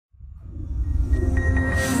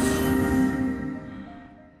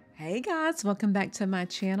Hey guys, welcome back to my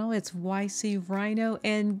channel. It's YC Rhino,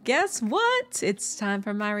 and guess what? It's time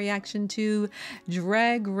for my reaction to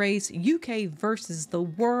Drag Race UK versus the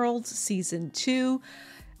World Season 2.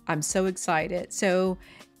 I'm so excited. So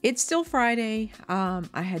it's still Friday. I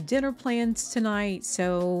had dinner plans tonight,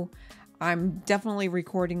 so I'm definitely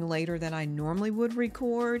recording later than I normally would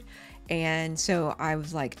record. And so I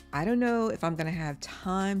was like, I don't know if I'm gonna have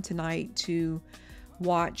time tonight to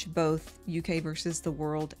watch both UK versus the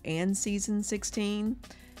World and season 16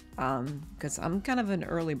 because I'm kind of an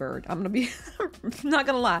early bird. I'm gonna be not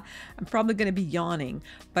gonna lie, I'm probably gonna be yawning,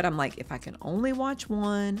 but I'm like, if I can only watch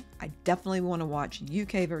one, I definitely want to watch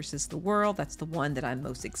UK versus the World. That's the one that I'm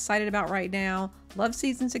most excited about right now. Love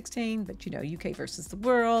season 16, but you know, UK versus the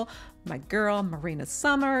World, my girl Marina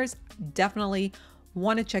Summers, definitely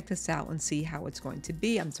want to check this out and see how it's going to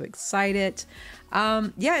be. I'm so excited.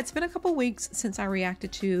 Yeah, it's been a couple weeks since I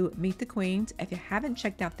reacted to Meet the Queens. If you haven't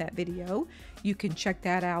checked out that video, you can check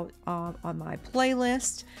that out on my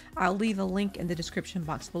playlist. I'll leave a link in the description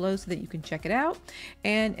box below so that you can check it out.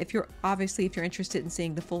 And if you're interested in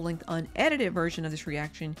seeing the full-length unedited version of this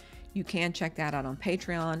reaction, you can check that out on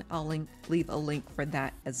Patreon. I'll leave a link for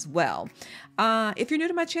that as well. If you're new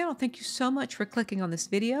to my channel, thank you so much for clicking on this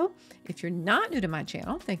video. If you're not new to my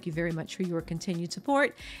channel, thank you very much for your continued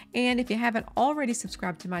support. And if you haven't already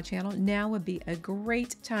subscribed to my channel, now would be a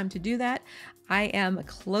great time to do that. I am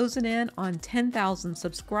closing in on 10,000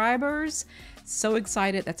 subscribers. So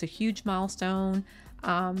excited. That's a huge milestone.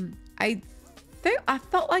 I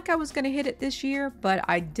felt like I was going to hit it this year, but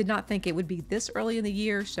I did not think it would be this early in the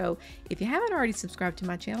year. So if you haven't already subscribed to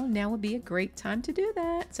my channel, now would be a great time to do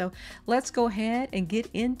that. So let's go ahead and get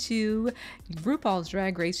into RuPaul's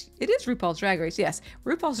Drag Race. It is RuPaul's Drag Race. Yes.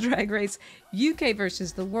 RuPaul's Drag Race UK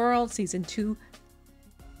versus the World Season 2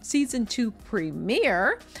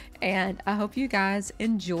 premiere. And I hope you guys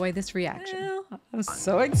enjoy this reaction. I'm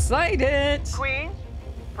so excited. Queen,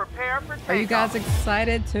 prepare for takeoff. Are you guys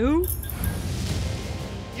excited too?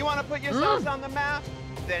 You want to put yourselves on the map?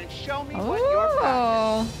 Then show me what you're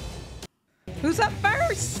practicing. Who's up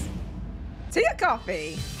first? Tia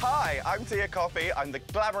Coffee. Hi, I'm Tia Coffee. I'm the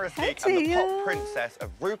glamorous geek and the pop princess of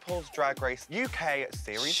RuPaul's Drag Race UK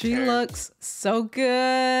Series 2. She looks so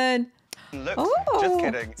good. Looks, just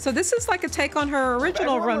kidding. So this is like a take on her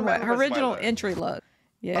original runway, her original entry look.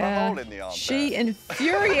 Yeah. A hole in the arm she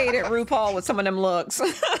infuriated RuPaul with some of them looks.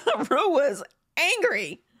 Ru was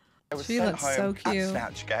angry. She looks so cute.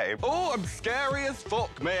 Snatch game. Oh, I'm scary as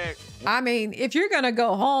fuck, mate. I mean, if you're gonna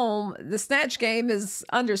go home, the Snatch game is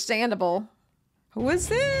understandable. Who is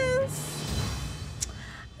this?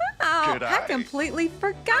 Oh, I completely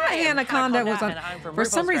forgot Anaconda was on. For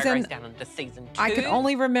some reason, I could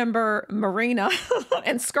only remember Marina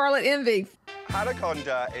and Scarlet Envy.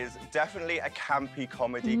 Anaconda is definitely a campy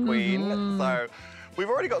comedy queen, so we've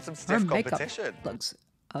already got some stiff competition. Looks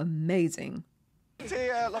amazing.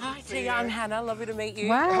 Tia, Hi, Tia, I'm Hannah. Lovely to meet you.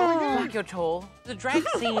 Wow. Like you're tall. The drag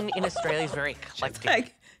scene in Australia is very eclectic.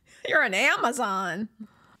 Like, you're an Amazon.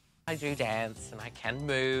 I do dance and I can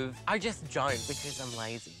move. I just don't because I'm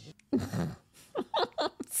lazy.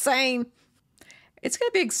 Same. It's going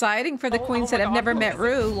to be exciting for the queens that have never met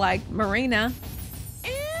Ru, like Marina,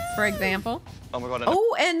 for example. Oh my God.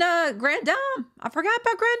 Oh, and Grand Dame. I forgot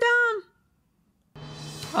about Grand Dame.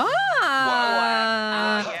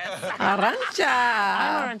 Yes. Arancha.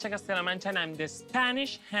 I'm Arancha Castella-Mancha, and I'm the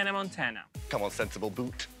Spanish Hannah Montana. Come on, sensible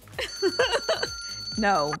boot.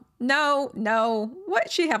 No. What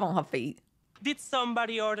does she have on her feet? Did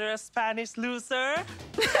somebody order a Spanish loser?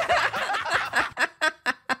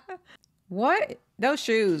 What? Those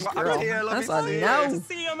shoes, girl. That's a no.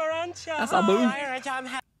 See you, Arancha. That's a boot. Hi, Arancha, I'm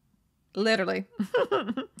Literally.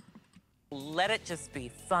 Let it just be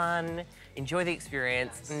fun. Enjoy the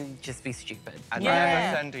experience and just be stupid. And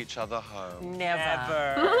never send each other home.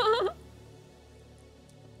 Never.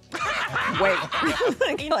 Wait.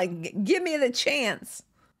 Like, give me the chance.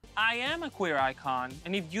 I am a queer icon,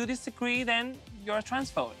 and if you disagree, then you're a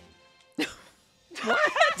transphobe.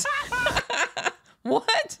 What?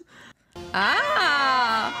 What?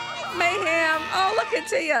 Mayhem. Oh, look at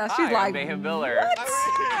Tia. She's Hi, like, I'm Mayhem Miller.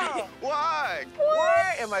 What? Why?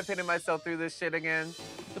 Why am I pitting myself through this shit again?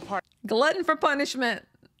 Glutton for punishment.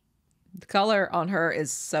 The color on her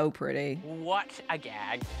is so pretty. What a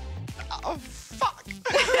gag. Oh, fuck.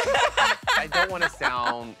 I don't want to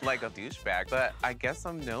sound like a douchebag, but I guess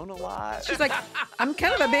I'm known a lot. She's like, I'm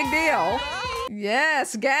kind of a big deal.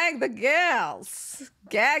 Yes, gag the gals.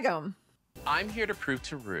 Gag them. I'm here to prove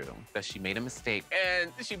to Ru that she made a mistake,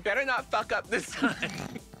 and she better not fuck up this time.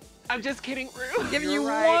 I'm just kidding, Ru. Giving you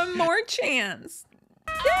one more chance.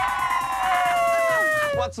 Yeah!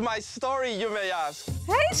 What's my story, you may ask?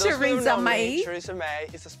 Hey, Those who Theresa know me, May. Theresa May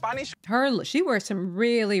is a Spanish She wears some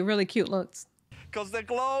really, really cute looks. because the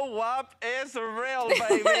glow up is real,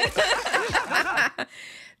 baby.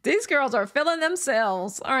 These girls are feeling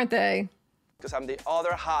themselves, aren't they? Because I'm the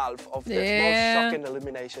other half of this Yeah. most shocking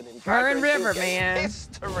elimination in Her and Drag Race River, UK man.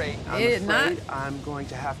 history. I'm It not- afraid I'm going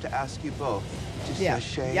to have to ask you both to Yeah,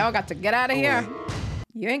 sashay y'all got to get out of here. away.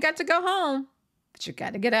 You ain't got to go home, but you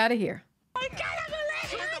got to get out of here. I can't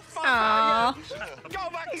believe it! Aw. Go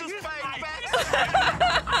back to Spain, bitch!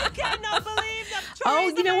 I cannot believe that. Oh,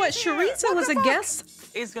 you know what? Charissa was a guest.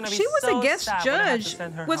 It's gonna be She was so a guest sad when I have to judge.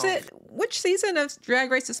 send her Was home. it which season of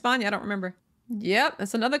Drag Race España? I don't remember. Yep,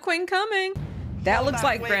 it's another queen coming. That looks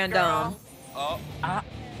like Grand Dame. Oh,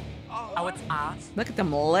 Oh, it's us. Look at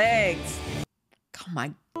them legs. Oh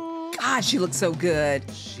my God, she looks so good.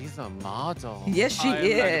 She's a model. Yes, she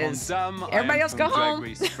is. Everybody else go home.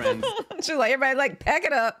 She's like, everybody like, pack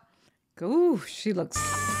it up. Ooh, she looks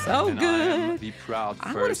so good.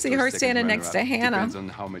 I want to see her standing next to Hannah. Depends on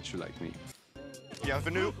how much you like me.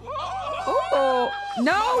 bienvenue. Oh,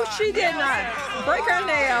 no, she did not. Break her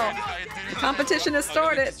nail. Competition has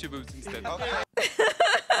started.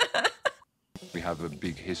 We have a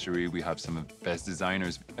big history. We have some of the best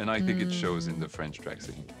designers, and I think it shows in the French drag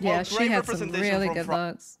scene. Yeah, Well, she great had some representation really from good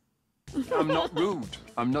looks. I'm not rude.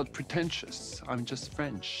 I'm not pretentious. I'm just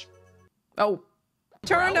French. Oh,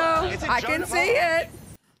 Turno, Is it I can Jonathan? see it.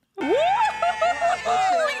 Woo!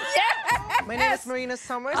 Yes! My name is Marina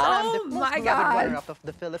Summers, Oh and I'm the my most beloved God. runner-up of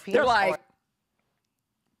the Philippines. They're like,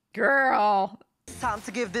 girl. It's time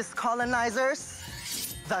to give these colonizers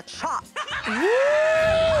the chop.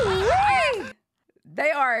 Woo-wee!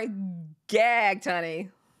 They are gagged, honey.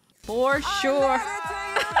 For sure.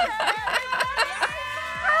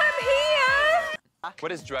 I'm here.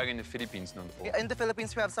 What is drag in the Philippines known for? In the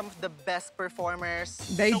Philippines, we have some of the best performers.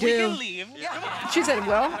 They So do. we can leave. She said,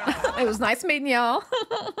 well, it was nice meeting y'all.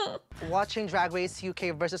 Watching Drag Race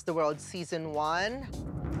UK versus the World Season 1.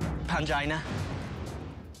 Pangina.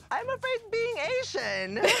 I'm afraid being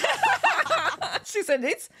Asian. She said,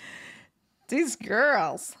 these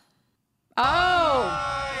girls.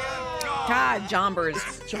 Oh. God, Jombers.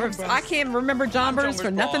 I can't remember Jombers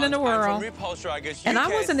for nothing in the world. And I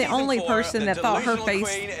wasn't the only person that thought her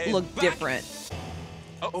face looked different.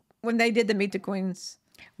 When they did the Meet the Queens.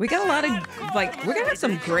 We got a lot of, like, we're gonna have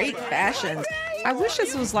some great fashions. I wish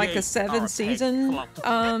this was like a 7-season,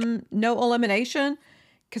 no elimination.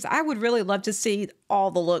 Because I would really love to see all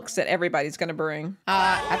the looks that everybody's going to bring.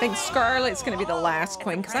 I think Scarlett's going to be the last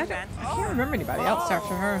queen because I can't remember anybody else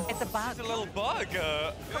after her. It's a bug. A little bug.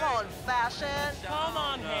 Come on, fashion. Come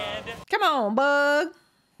on, head. Come on, Bug.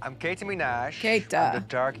 I'm Keita Minaj. Keita. I'm the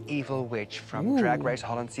dark evil witch from Ooh. Drag Race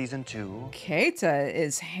Holland Season 2. Keita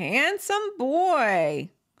is handsome boy.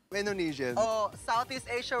 Indonesian. Oh, Southeast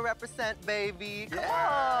Asia represent, baby. Come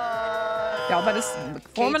on. Y'all better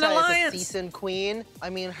form an Keita alliance. is a seasoned queen. I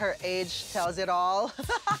mean, her age tells it all.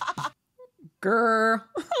 Girl.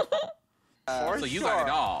 So you got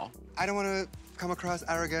it all. I don't want to come across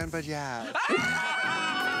arrogant, but yeah.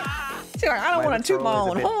 She's like, I don't want to toot my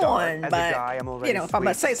own horn, but, you know, if I'm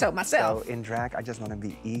going to say so myself. So in drag, I just want to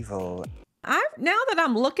be evil. Now that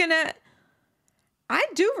I'm looking at, I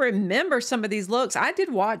do remember some of these looks. I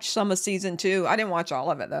did watch some of season 2. I didn't watch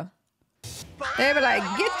all of it though. They were like,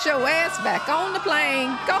 get your ass back on the plane.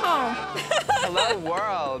 Go home. Hello,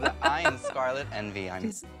 world. I am Scarlet Envy. I'm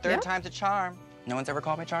She's- third yeah. time's a charm. No one's ever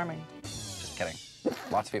called me charming. Just kidding.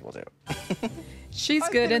 Lots of people do. She's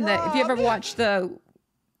good in the, if you ever watched the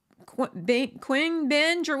Queen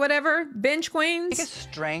Binge or whatever, Binge Queens. Biggest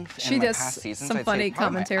strength She in my does past seasons, some I'd say, funny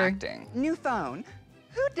probably my commentary. acting. New phone.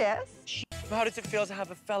 Who does? How does it feel to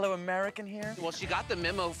have a fellow American here? Well, she got the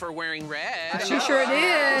memo for wearing red. She sure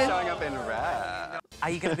did. Showing up in red. Are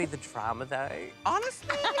you gonna be the drama though?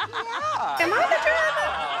 Honestly, yeah. Am I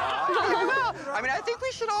I mean, I think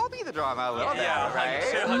we should all be the drama a little bit, right?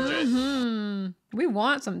 the drama? We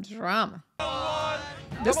want some drama.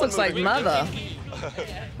 This looks like Mother.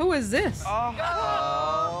 Who is this?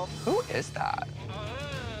 Who is that?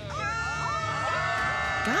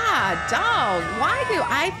 God, dog, why do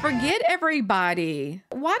I forget everybody?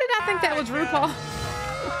 Why did I think that was RuPaul?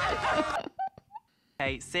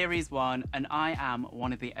 Okay, Series 1, and I am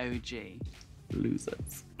one of the OG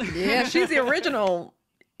losers. Yeah, she's the original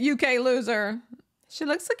UK loser. She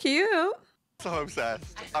looks so cute. So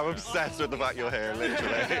obsessed. I'm obsessed with the fact you're here,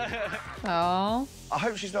 literally. Oh. I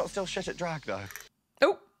hope she's not still shit at drag, though.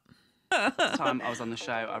 Oh. Last time I was on the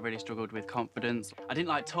show, I really struggled with confidence. I didn't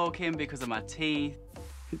like talking because of my teeth.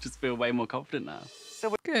 I just feel way more confident now.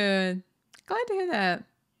 Good. Glad to hear that.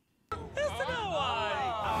 There's no way.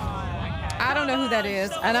 don't know who that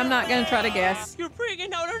is, and I'm not gonna try to guess. You're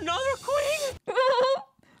bringing out another queen?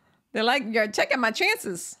 They're like, you're taking my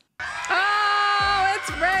chances. Oh,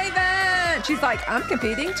 it's Raven. She's like, I'm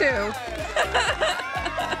competing too.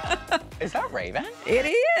 Is that Raven?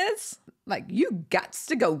 It is. Like, you gots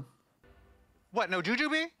to go. What, no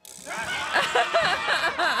jujube?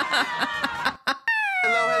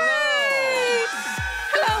 Hello, hello.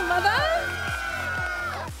 Hello, mother.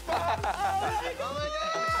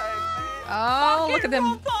 Oh, look at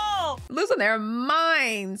them losing their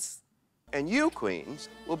minds. And you, queens,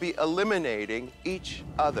 will be eliminating each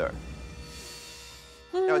other.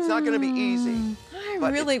 Now, it's not going to be easy. I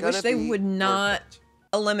but really it's wish gonna they be would not worth it.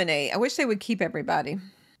 eliminate. I wish they would keep everybody.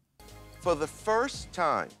 For the first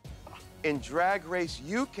time in Drag Race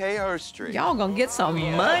UK history, Y'all gonna get some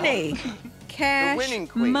money. the Cash winning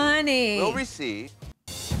queen money. will receive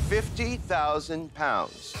 £50,000.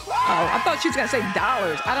 Oh, I thought she was gonna say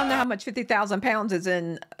dollars. I don't know how much 50,000 pounds is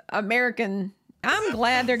in American. I'm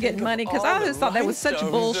glad they're getting money because I just thought that was such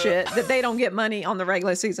bullshit that they don't get money on the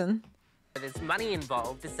regular season. There's money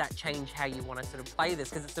involved. Does that change how you want to sort of play this?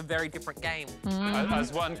 Because it's a very different game.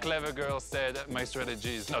 As one clever girl said, my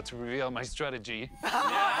strategy is not to reveal my strategy.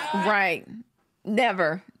 Right.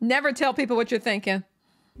 Never tell people what you're thinking.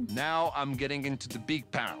 Now I'm getting into the big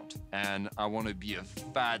pound, and I want to be a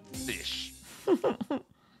fat fish. Do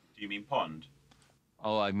you mean pond?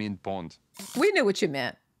 Oh, I mean pond. We knew what you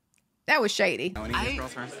meant. That was shady.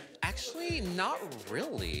 Actually, not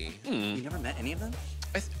really. You never met any of them?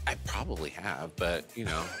 I probably have, but, you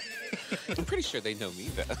know, I'm pretty sure they know me,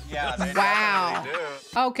 though. Yeah, they Wow. definitely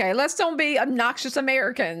do. Okay, let's don't be obnoxious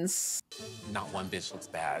Americans. Not one bitch looks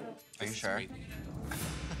bad. Are you sure?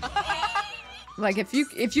 Like if you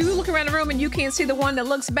look around the room and you can't see the one that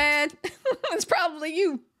looks bad, it's probably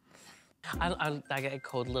you. I get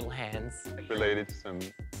called Little Hands. Related to some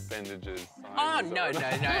bandages. Oh, no.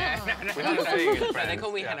 They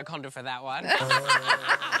call me Anaconda for that one.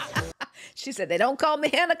 She said they don't call me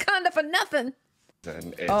Anaconda for nothing.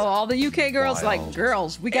 Oh, all the UK girls like,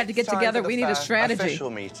 girls, we got to get Time together. for the We need a first strategy.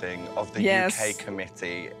 Official meeting of the Yes. UK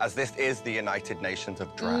committee, as this is the United Nations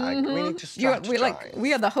of Drag. We need to Mm-hmm. strategize.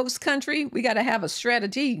 We are the host country. We got to have a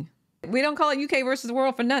strategy. We don't call it UK versus the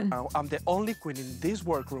world for nothing. I'm the only queen in this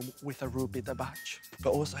workroom with a Ruby the badge.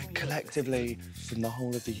 But also, collectively, from the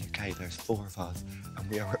whole of the UK, there's 4 of us, and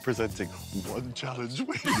we are representing one challenge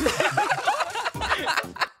win.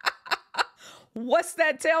 What's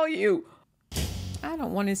that tell you? I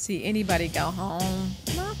don't want to see anybody go home.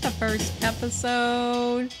 Not the first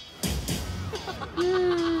episode.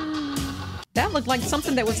 That looked like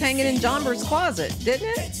something that was hanging in Jonber's closet, didn't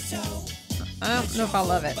it? I don't know if I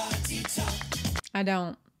love it. I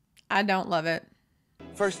don't love it.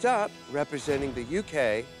 First up, representing the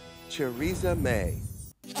UK, Theresa May.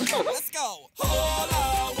 Let's go.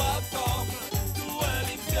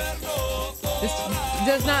 This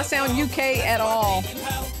does not sound UK at all.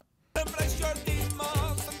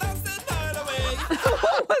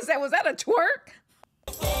 What was that? Was that a twerk?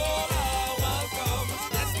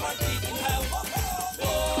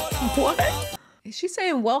 What? Is she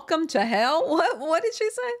saying welcome to hell? What did she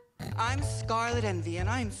say? I'm Scarlet Envy, and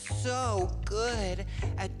I'm so good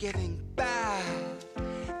at giving bad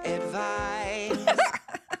advice.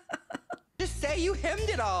 Just say you hemmed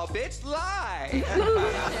it all, bitch. Lie.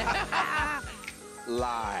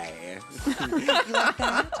 Lie. You like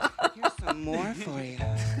that? Here's some more for you.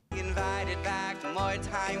 Invited back more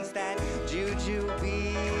times than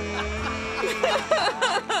Jujubee.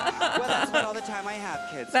 Well, that's about all the time I have,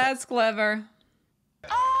 kids. That's clever.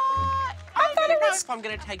 I don't know if I'm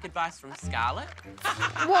going to take advice from Scarlett.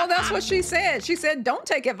 Well, that's what she said. She said, don't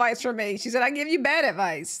take advice from me. She said, I give you bad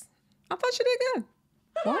advice. I thought she did good.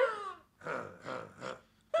 What?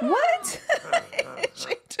 What is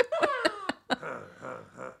she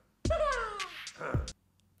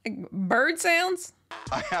doing? Bird sounds?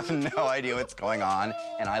 I have no idea what's going on,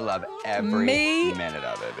 and I love every minute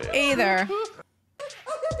of it. Either.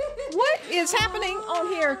 What is happening on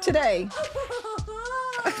here today?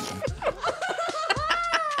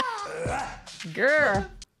 Girl,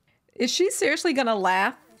 is she seriously gonna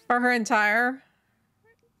laugh for her entire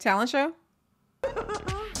talent show?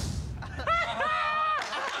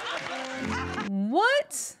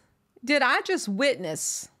 What did I just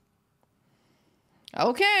witness?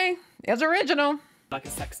 Okay, it's original. Like a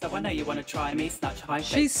sex stuff, I know you want to try me, snatch high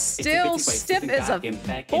She's still stiff as a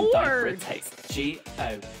board.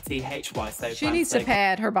 G-O-T-H-Y. So She needs to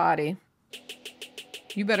pad her body.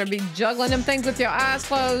 You better be juggling them things with your eyes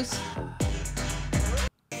closed.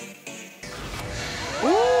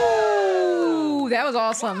 Ooh, that was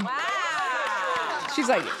awesome. She's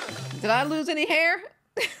like, did I lose any hair?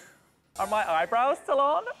 Are my eyebrows still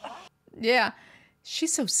on? Yeah.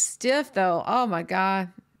 She's so stiff, though. Oh, my God.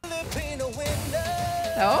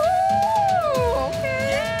 Oh, okay.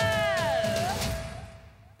 Yeah.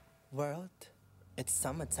 World, it's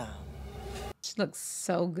summertime. She looks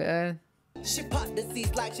so good. She popped the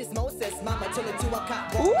seeds like she's Moses. Mama chill it to a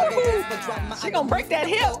cop. She gonna break that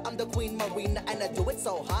hip. I'm the queen marina and I do it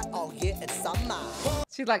so hot all year it's summer.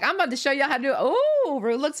 She's like, I'm about to show you how to do it. Oh,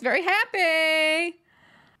 Ru looks very happy.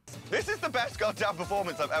 This is the best goddamn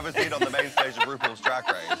performance I've ever seen on the main stage of RuPaul's Drag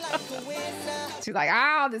Race. She's like,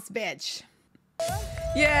 oh, this bitch.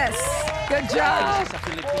 Yes, good job.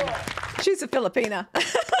 She's a Filipina.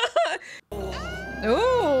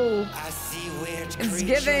 Ooh, it's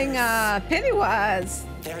giving Pennywise.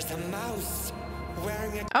 There's a mouse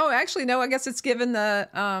wearing a... Oh, actually, no. I guess it's giving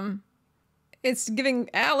the it's giving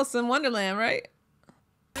Alice in Wonderland, right?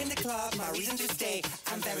 In the club, my reason to stay.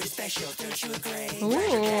 I'm very special, don't you agree?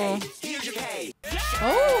 Ooh. Here's your cake.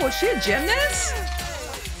 Oh, is she a gymnast?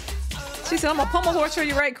 She said, I'm gonna pummel horse for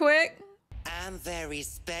you right quick. I'm very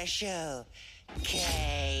special,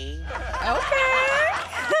 Kay. Okay.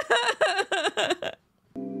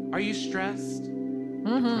 Are you stressed?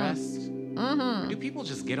 Depressed? Do people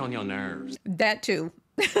just get on your nerves? That too.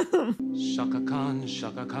 Shaka Khan,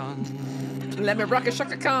 Shaka Khan. Let me rock a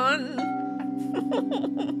Shaka Khan.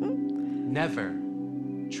 Never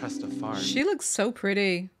trust a fart. She looks so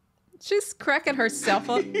pretty. She's cracking herself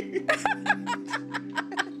up.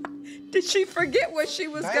 Did she forget what she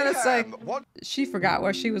was gonna say? What? She forgot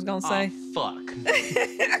what she was gonna say. Fuck.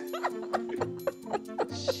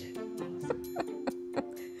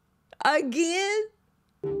 Again?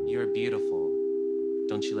 You're beautiful.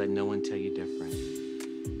 Don't you let no one tell you different.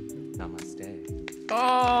 Namaste.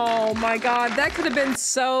 Oh my God, that could have been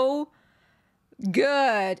so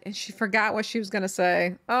good. And she forgot what she was gonna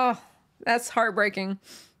say. Oh, that's heartbreaking.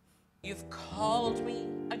 You've called me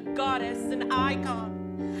a goddess, an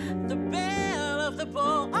icon, the belle of the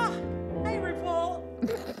ball. Ah, hey, RuPaul.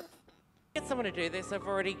 Get someone to do this. I've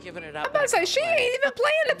already given it up. I'm about to say, she ain't even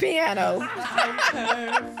playing the piano.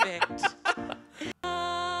 Perfect.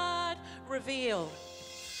 Reveal.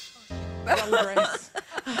 Wrong dress.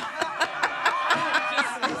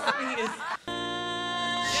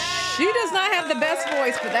 She does not have the best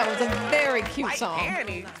voice, but that was a very cute song.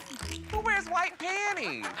 Panties? Who wears white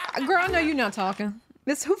panties? Girl, I know you're not talking.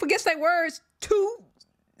 This who forgets their words 2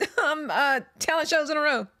 talent shows in a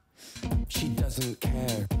row. She doesn't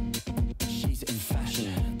care. She's in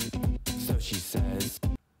fashion. So she says.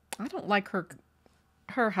 I don't like her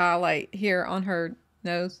highlight here on her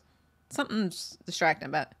nose. Something's distracting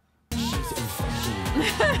about it.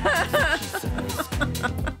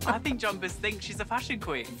 I think Jumpers think she's a fashion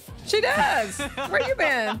queen. She does. Where you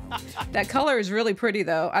been? That color is really pretty,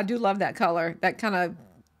 though. I do love that color. That kind of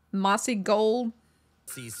mossy gold.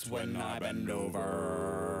 When I bend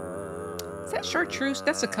over. Is that chartreuse?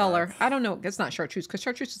 That's a color. I don't know. It's not chartreuse because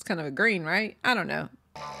chartreuse is kind of a green, right? I don't know.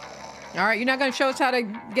 All right, you're not going to show us how to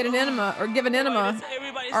get an enema or give an enema,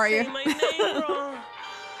 are you? My name wrong.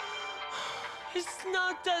 It's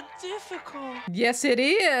not that difficult. Yes, it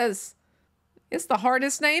is. It's the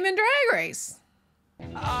hardest name in Drag Race.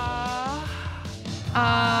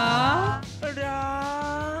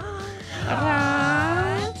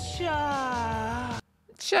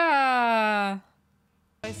 Cha.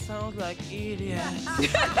 I sound like idiot.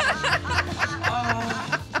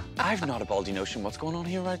 I've not a baldy notion what's going on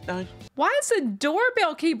here right now. Why does the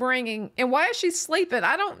doorbell keep ringing? And why is she sleeping?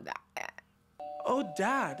 I don't... Oh,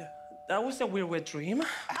 Dad, that was a weird wet dream.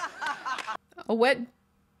 A wet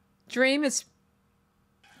dream is...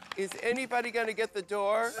 Is anybody gonna get the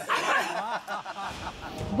door?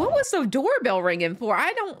 What was the doorbell ringing for?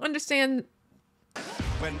 I don't understand.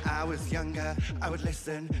 When I was younger, I would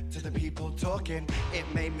listen to the people talking. It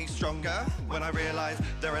made me stronger when I realized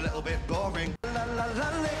they're a little bit boring. La, la,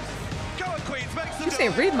 la, lips. Go on, Queens, make some You say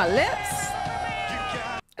read my lips?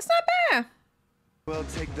 It's not bad. We'll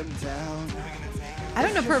take them down. I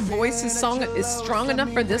don't know if her voice is strong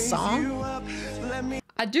enough for this song.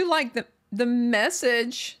 I do like the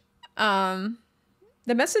message. The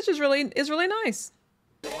message is really nice.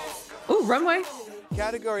 Ooh, Runway.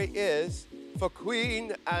 Category is for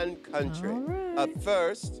Queen and Country. Right. Up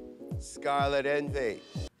first, Scarlet Envy.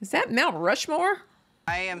 Is that Mount Rushmore?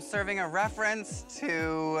 I am serving a reference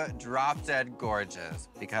to Drop Dead Gorgeous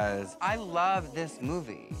because I love this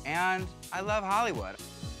movie and I love Hollywood.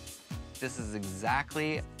 This is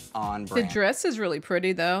exactly on brand. The dress is really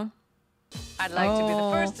pretty, though. I'd like to be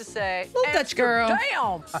the first to say, Little Dutch girl.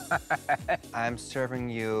 Damn! I'm serving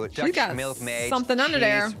you She Dutch got milkmaid something under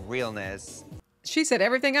there. realness. She said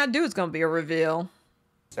everything I do is going to be a reveal.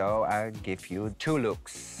 So I'll give you 2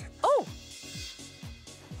 looks. Oh.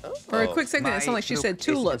 For a quick second, it sounded like she said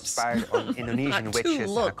tulips. Inspired on Indonesian Not witches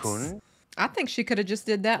tulips. Hakun. I think she could have just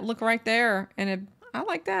did that look right there. And I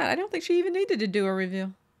like that. I don't think she even needed to do a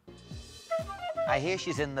reveal. I hear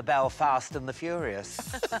she's in the Belfast and the Furious.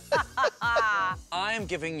 I am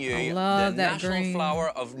giving you I the love that national green. flower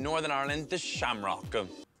of Northern Ireland, the shamrock.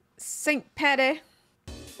 St. Patty.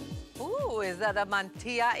 Ooh, is that a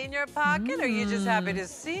mantilla in your pocket, or are you just happy to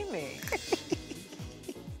see me?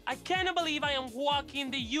 I cannot believe I am walking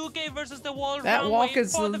the UK versus the world That runway walk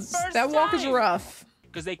is for the first that walk is time. rough.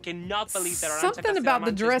 Because they cannot believe that Something about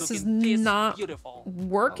the dress is not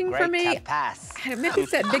working for me. Pass. Maybe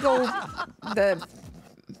it's that big old the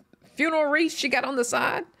funeral wreath she got on the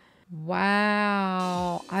side.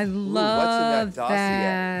 Wow, I love what's in that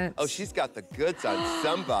dossier? Oh, she's got the goods on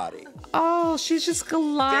somebody. Oh, she's just This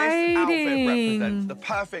outfit represents gliding. The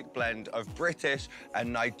perfect blend of British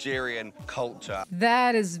and Nigerian culture.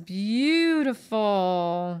 That is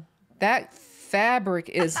beautiful. That fabric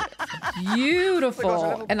is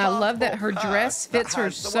beautiful. And I love that her dress fits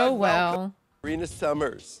her so well. Marina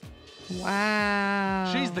Summers.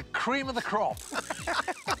 Wow. She's the cream of the crop.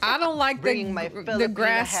 I don't like Bringing my the Filipino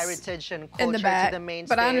grass heritage and in the culture back, to the main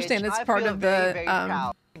but I understand stage. it's I part feel of very, the very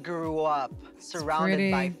proud. I grew up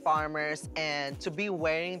surrounded by pretty. farmers, and to be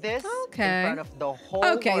wearing this Okay. in front of the whole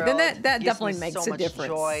Okay, world then that gives definitely me makes so a much difference.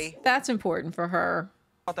 Joy. That's important for her.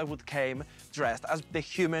 Thought I would came dressed as the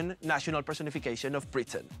human national personification of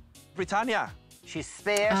Britain. Britannia. She's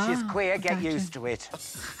fair, she's queer, get used to it.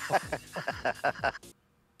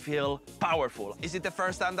 Feel powerful. Is it the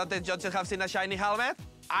first time that the judges have seen a shiny helmet?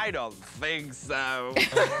 I don't think so.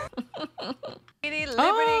 Lady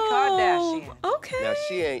Liberty Kardashian. Okay. Now,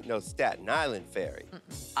 she ain't no Staten Island fairy.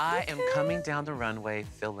 I am coming down the runway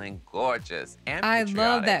feeling gorgeous and I patriotic.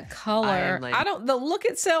 love that color. I am the look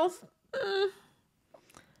itself,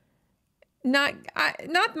 not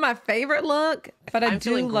my favorite look, but I I'm do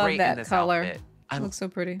feeling love great in that this color. outfit. She looks so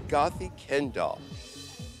pretty. Gothy Kendall.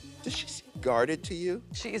 Does she seem guarded to you?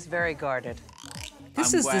 She is very guarded.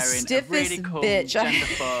 This I'm is the wearing stiffest a really cool bitch I gender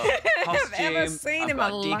have ever costume. seen I've in my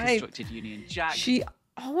got a life. deconstructed Union Jack. She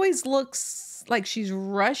always looks like she's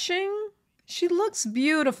rushing. She looks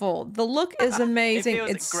beautiful. The look is amazing. It feels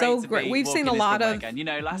It's great so to great. be We've seen a walking this lot runway of again. You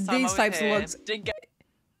know, last time I these was types here, of looks. didn't get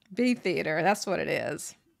B theater. That's what it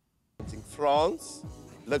is. France,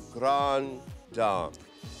 Le Grand Dame.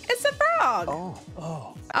 It's a frog.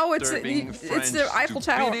 Oh, it's the Eiffel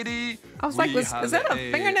Tower. I was like, is that a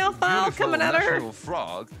fingernail file coming out of her? National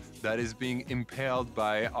frog that is being impaled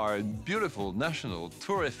by our beautiful national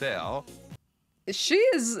Tour Eiffel. She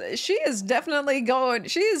is definitely going.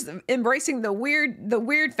 She is embracing the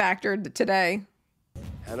weird factor today.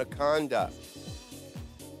 Anaconda.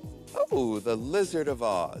 Oh, the Lizard of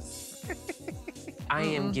Oz. I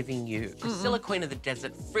am giving you Priscilla, Queen of the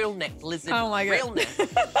Desert, frill-necked lizard. I don't like it. realness.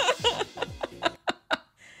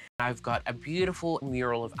 I've got a beautiful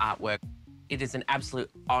mural of artwork. It is an absolute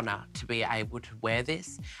honor to be able to wear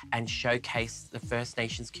this and showcase the First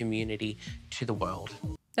Nations community to the world.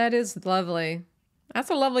 That is lovely. That's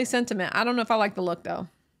a lovely sentiment. I don't know if I like the look though.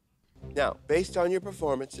 Now, based on your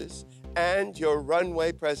performances and your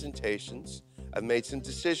runway presentations, I've made some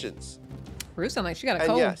decisions. Ruth sounds like she got a And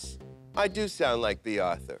cold. yes, I do sound like the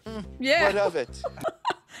Arthur. Yeah. What of it?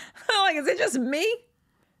 Like, is it just me?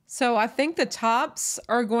 So I think the tops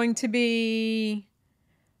are going to be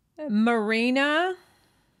Marina.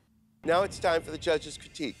 Now it's time for the judges'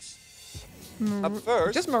 critiques. Up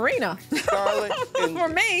first, Just Marina. Scarlett For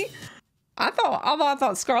me. Although I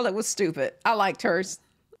thought Scarlett was stupid. I liked hers.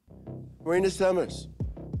 Marina Summers.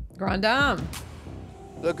 Grand Dame.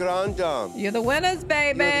 Le Grand Dame. You're the winners,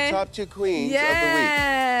 baby. You're the top 2 queens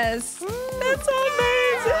Yes. That's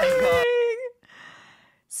amazing.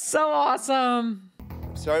 So awesome. of the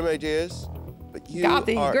week. Sorry, my dears, but you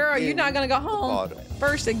Gothy, are girl, in you're not going to go the home bottom.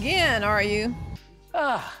 first again, are you?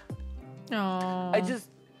 Ah, Oh. I just.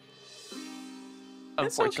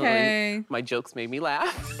 That's Unfortunately, okay. my jokes made me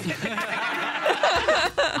laugh.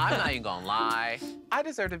 I'm not even gonna lie. I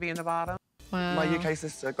deserve to be in the bottom. Wow. My UK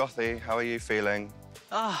sister, Gothy, how are you feeling?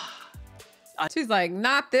 She's like,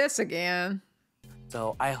 not this again.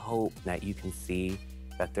 So I hope that you can see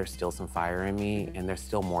that there's still some fire in me and there's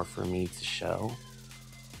still more for me to show.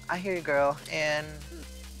 I hear you, girl, and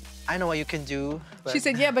I know what you can do. She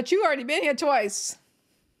said, yeah, but you already been here twice.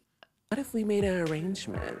 What if we made an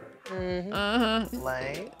arrangement? Uh-huh.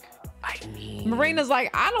 Like? I mean... Marina's like,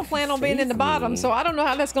 I don't plan on being in the bottom, so I don't know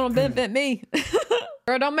how that's going to benefit me.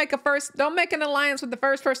 Girl, don't make an alliance with the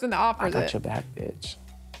first person that offers I got it. your back, bitch.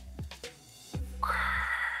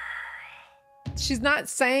 She's not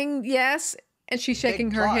saying yes, and she's shaking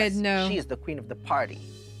Big her plus, head no. She is the queen of the party.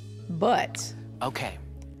 But Okay.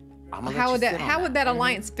 how would that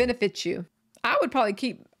alliance benefit you? I would probably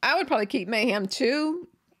keep Mayhem too,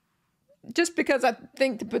 just because I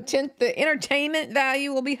think the entertainment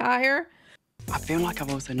value will be higher. I feel like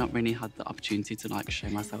I've also not really had the opportunity to like show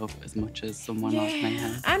myself as much as someone like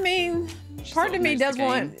Mayhem. I mean, part of me does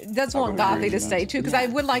want Gothy to stay too, because I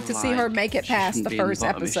would like to see her make it past the first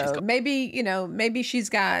episode. Maybe she's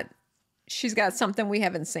got something we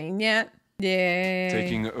haven't seen yet. Yeah.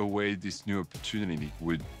 Taking away this new opportunity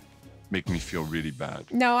would make me feel really bad.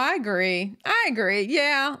 No, I agree.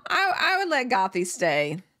 Yeah, I would let Gothy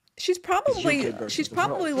stay. She's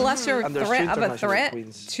probably lesser threat of a threat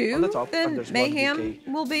too than Mayhem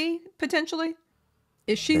will be potentially.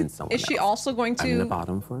 Is she also going I'm in the to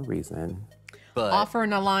bottom for a reason. But offer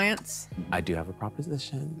an alliance? I do have a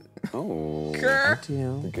proposition. Oh, I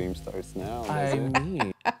do. The game starts now. I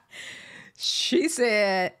mean, she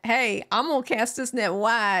said, "Hey, I'm gonna cast this net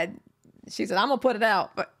wide." She said, "I'm gonna put it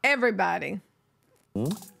out for everybody."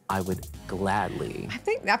 I would gladly. I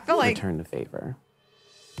feel like return the favor.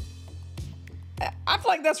 I feel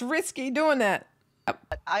like that's risky doing that.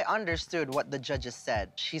 I understood what the judges said.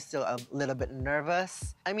 She's still a little bit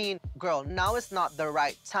nervous. I mean, girl, now is not the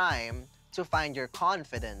right time to find your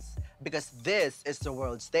confidence because this is the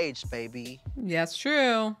world stage, baby. Yes,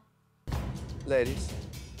 true. Ladies,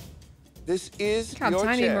 this is Look how your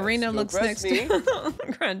tiny chance Marina to looks impress next me. to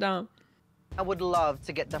Grand Dame. I would love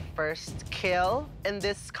to get the first kill in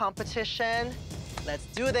this competition. Let's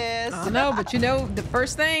do this. I know, but the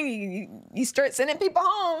first thing, you start sending people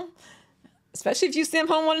home. Especially if you send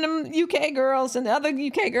home one of them UK girls, and the other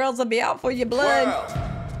UK girls will be out for your blood.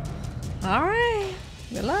 All right.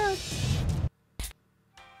 Good luck.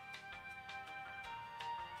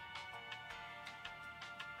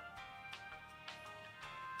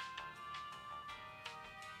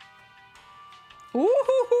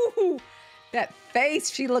 Ooh, that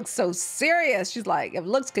face, she looks so serious. She's like, if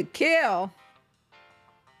looks could kill.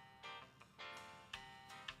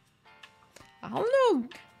 I don't know.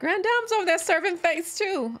 Grand Dame's over there serving face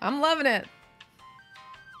too. I'm loving it.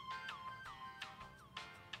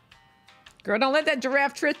 Girl, don't let that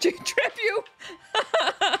giraffe trip you.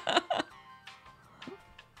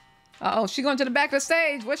 Uh-oh, she going to the back of the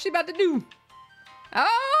stage. What's she about to do?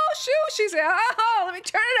 Oh, shoot. She said, oh, let me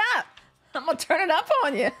turn it up. I'm going to turn it up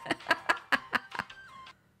on you.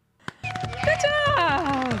 Good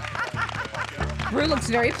job. Rue looks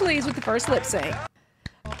very pleased with the first lip sync.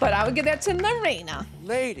 But I would give that to Marina.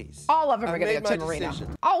 Ladies, all of them are I've going to made give to my Marina.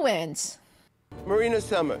 decision. All wins. Marina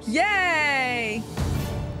Summers. Yay!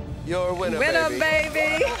 You're a winner,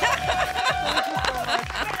 baby.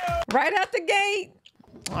 Right out the gate.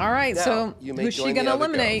 All right, Now, so you may who's she join going the to other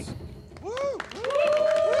eliminate?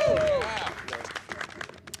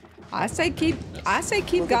 I say keep For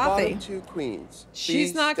the bottom Gothy. two queens.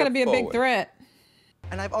 She's please not going to step be a big forward. threat.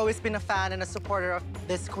 And I've always been a fan and a supporter of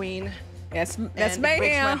this queen. That's And it breaks my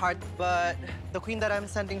Mayhem. heart, but the queen that I'm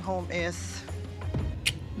sending home is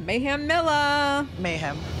Mayhem Miller.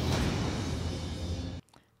 Mayhem.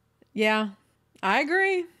 Yeah, I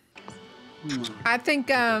agree. I think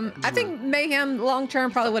Mayhem long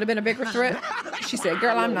term probably would have been a bigger threat. She said,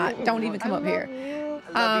 "Girl, I'm not. Don't even come up here."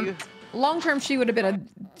 Long term, she could have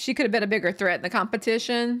been a bigger threat in the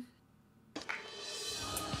competition.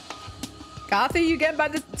 Gothy, you get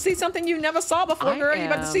about to see something you never saw before, girl. You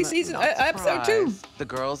about to see season episode 2. The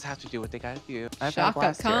girls have to do what they gotta do. I've had a Shaka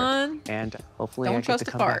blast here. Khan. And hopefully I Don't get trust to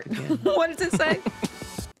the come back fart. again. What does it say?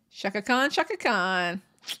 Shaka Khan, Shaka Khan.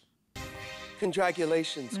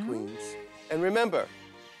 Congratulations, queens. And remember,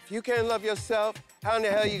 if you can't love yourself, how in the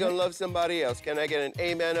hell are you going to love somebody else? Can I get an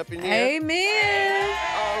amen up in here? Amen.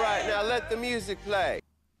 All right, now let the music play.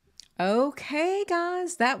 Okay,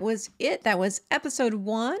 guys, that was it. That was episode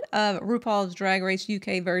 1 of RuPaul's Drag Race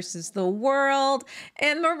UK versus the World.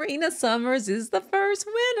 And Marina Summers is the first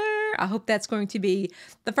winner. I hope that's going to be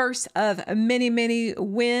the first of many, many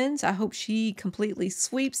wins. I hope she completely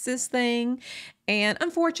sweeps this thing. And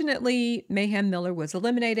unfortunately, Mayhem Miller was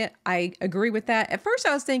eliminated. I agree with that. At first,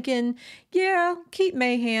 I was thinking, yeah, keep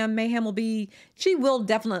Mayhem. She will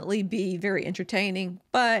definitely be very entertaining.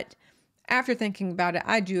 But after thinking about it,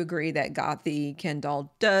 I do agree that Gothy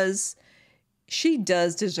Kendall does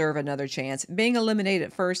deserve another chance. Being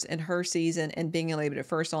eliminated first in her season and being eliminated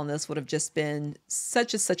first on this would have just been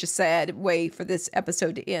such a sad way for this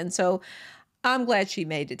episode to end. So I'm glad she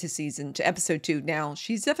made it to episode 2. Now,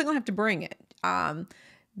 she's definitely gonna have to bring it.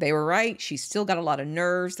 They were right. She's still got a lot of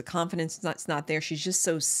nerves. The confidence is not there. She's just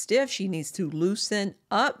so stiff. She needs to loosen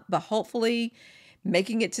up, but hopefully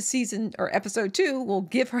making it to season or episode 2 will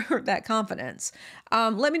give her that confidence.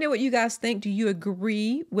 Let me know what you guys think. Do you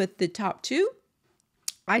agree with the top 2?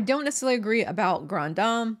 I don't necessarily agree about Grand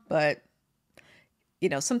Dame, but you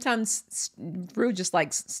know, sometimes Ru just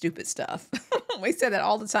likes stupid stuff. We say that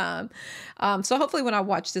all the time. So hopefully when I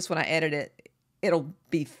watch this, when I edit it, it'll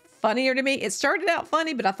be funnier to me. It started out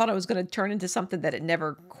funny, but I thought it was going to turn into something that it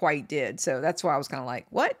never quite did. So that's why I was kind of like,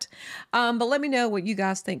 what? But let me know what you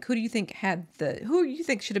guys think. Who do you think who do you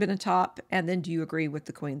think should have been a top? And then do you agree with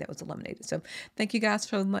the queen that was eliminated? So thank you guys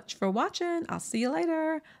so much for watching. I'll see you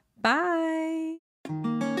later. Bye.